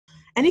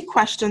Any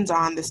questions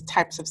on this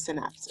types of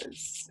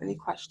synapses? Any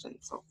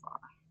questions so far?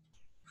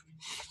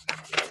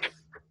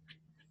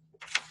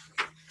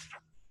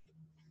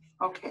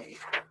 Okay.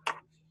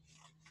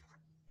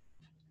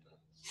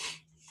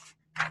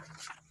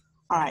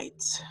 All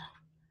right.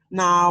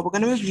 Now we're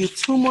going to review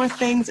 2 more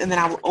things, and then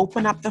I will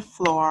open up the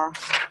floor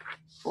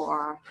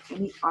for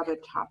any other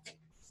topics.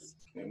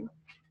 Okay.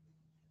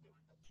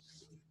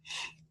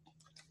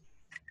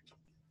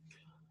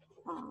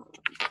 All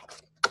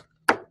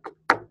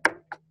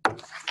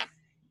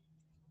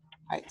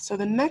right. So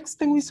the next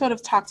thing we sort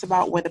of talked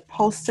about were the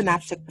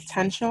postsynaptic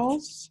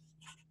potentials.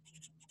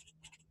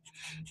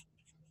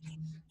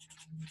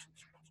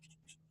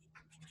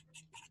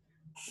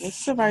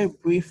 This is a very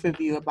brief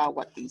review about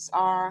what these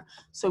are.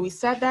 So we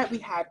said that we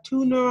had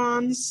 2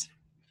 neurons.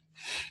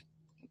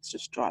 Let's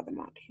just draw them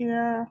out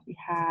here. We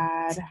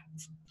had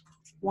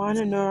 1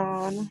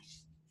 neuron,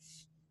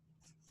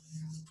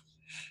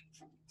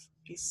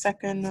 a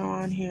second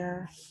neuron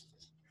here.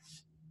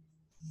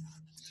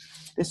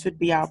 This would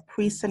be our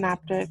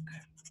presynaptic.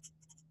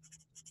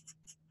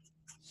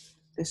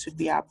 This would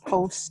be our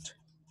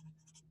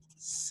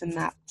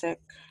postsynaptic.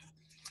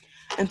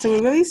 And so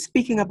we're really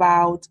speaking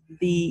about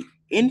the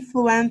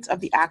influence of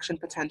the action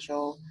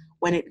potential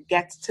when it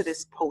gets to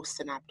this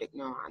postsynaptic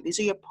neuron. These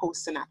are your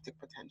postsynaptic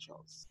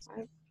potentials,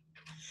 right?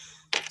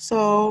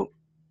 So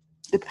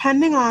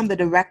depending on the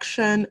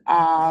direction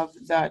of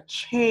the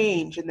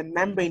change in the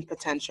membrane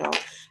potential,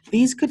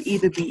 these could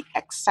either be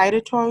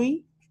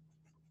excitatory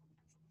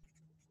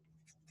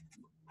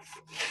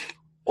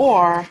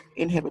or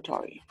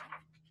inhibitory.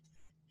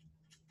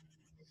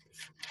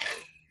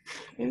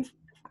 Okay.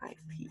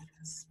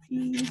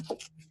 IPSP,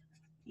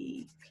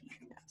 EPSP.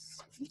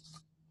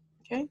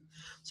 Okay,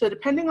 so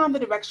depending on the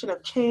direction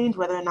of change,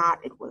 whether or not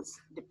it was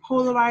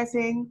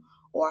depolarizing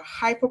or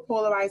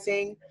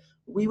hyperpolarizing,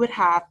 we would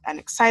have an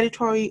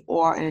excitatory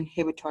or an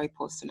inhibitory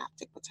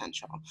postsynaptic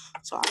potential.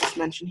 So I'll just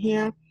mention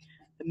here,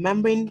 the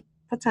membrane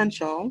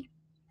potential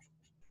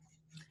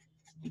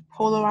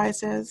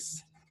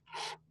depolarizes,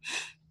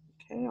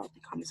 okay, or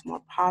becomes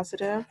more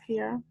positive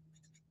here.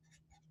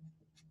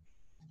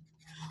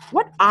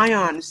 What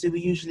ions do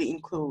we usually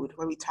include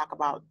when we talk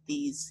about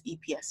these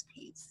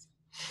EPSPs?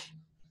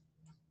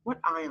 What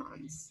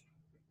ions?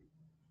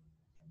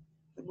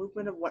 The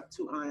movement of what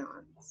 2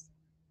 ions?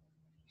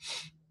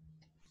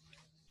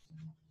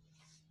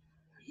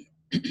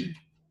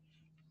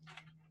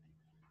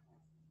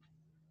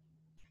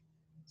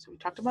 So we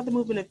talked about the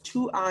movement of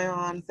 2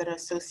 ions that are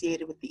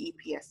associated with the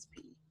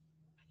EPSP.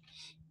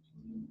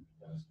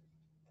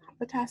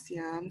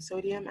 Potassium,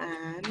 sodium,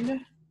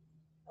 and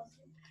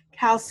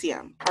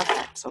calcium.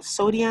 Perfect. So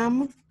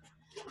sodium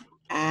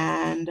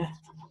and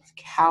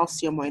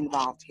calcium were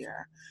involved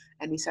here.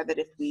 And we said that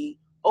if we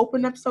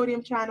open up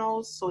sodium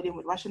channels, sodium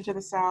would rush into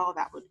the cell.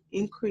 That would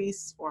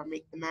increase or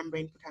make the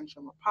membrane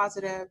potential more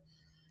positive.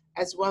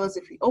 As well as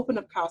if we open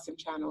up calcium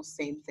channels,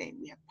 same thing.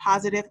 We have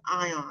positive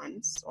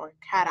ions or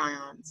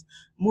cations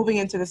moving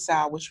into the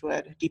cell, which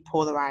would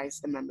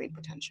depolarize the membrane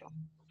potential.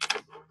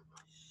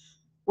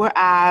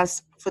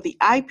 Whereas for the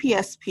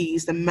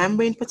IPSPs, the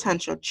membrane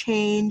potential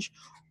change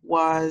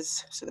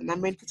was, so the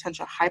membrane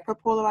potential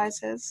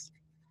hyperpolarizes,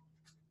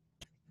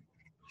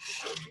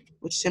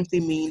 which simply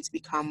means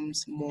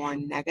becomes more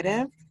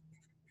negative.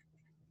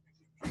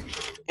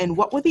 And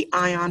what were the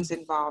ions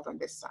involved on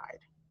this side?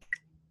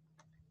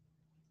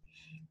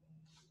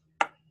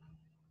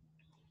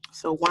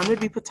 So 1 would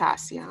be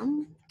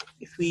potassium.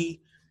 If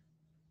we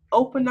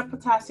open up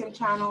potassium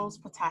channels,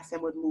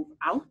 potassium would move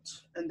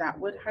out, and that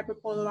would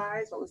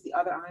hyperpolarize. What was the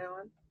other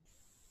ion?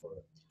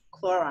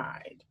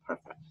 Chloride.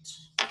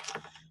 Perfect.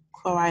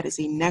 Chloride is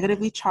a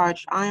negatively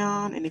charged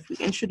ion, and if we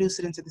introduce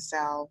it into the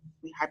cell,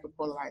 we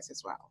hyperpolarize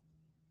as well.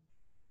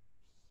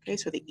 Okay,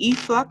 so the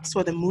efflux,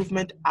 or the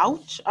movement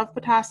out of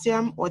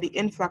potassium, or the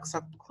influx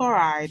of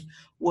chloride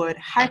would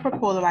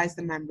hyperpolarize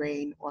the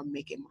membrane or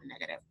make it more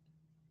negative.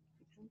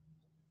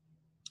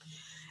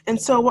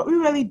 And so what we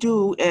really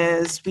do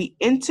is we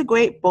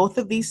integrate both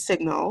of these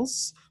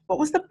signals. What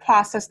was the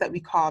process that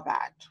we call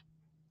that?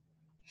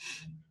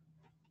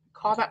 We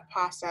call that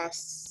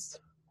process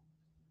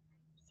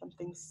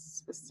something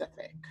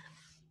specific.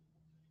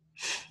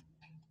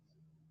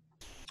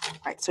 All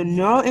right, so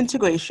neural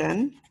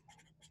integration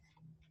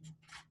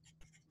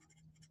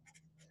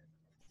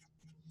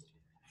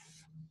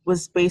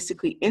was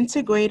basically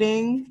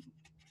integrating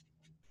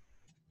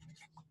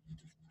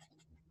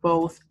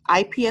both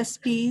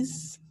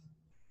IPSPs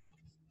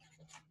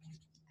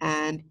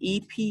and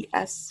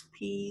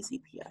EPSPs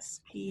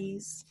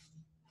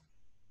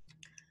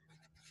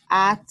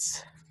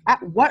at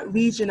what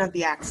region of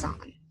the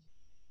axon?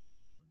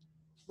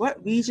 What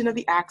region of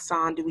the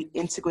axon do we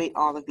integrate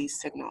all of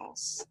these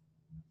signals?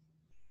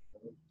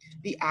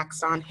 The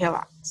axon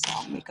hillock. So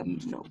I'll make a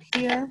note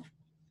here.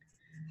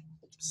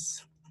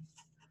 Oops.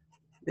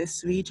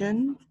 This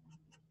region,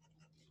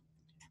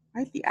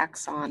 right, the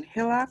axon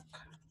hillock,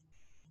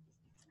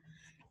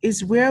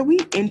 is where we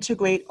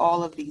integrate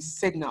all of these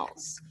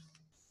signals.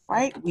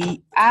 right?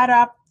 We add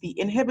up the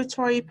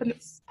inhibitory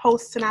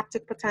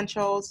postsynaptic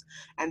potentials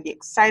and the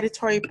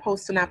excitatory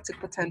postsynaptic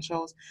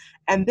potentials,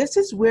 and this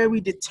is where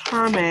we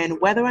determine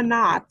whether or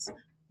not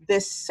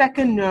this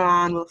second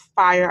neuron will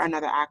fire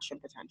another action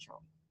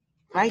potential,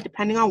 right?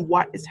 Depending on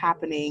what is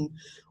happening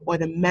or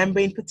the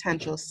membrane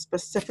potential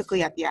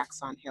specifically at the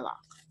axon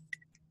hillock.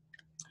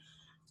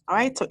 All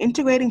right, so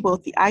integrating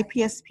both the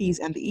IPSPs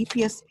and the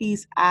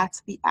EPSPs at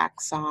the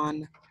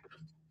axon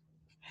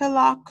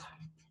hillock,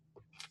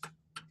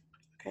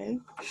 okay?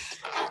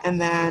 And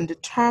then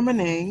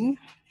determining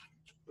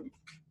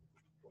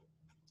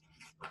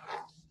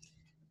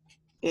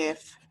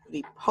if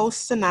the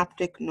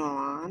postsynaptic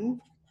neuron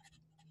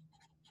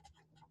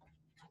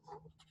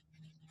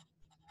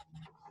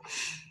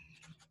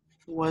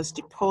was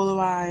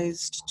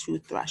depolarized to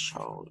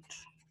threshold.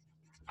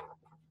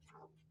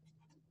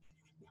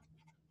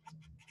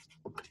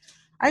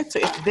 All right, so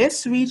if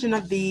this region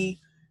of the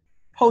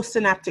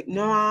postsynaptic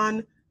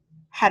neuron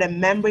had a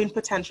membrane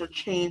potential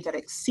change that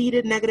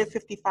exceeded negative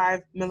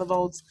 55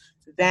 millivolts,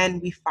 then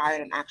we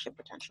fired an action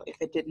potential. If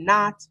it did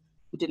not,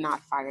 we did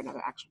not fire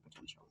another action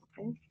potential,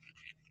 okay?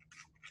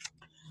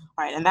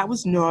 All right, and that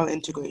was neural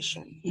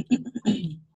integration.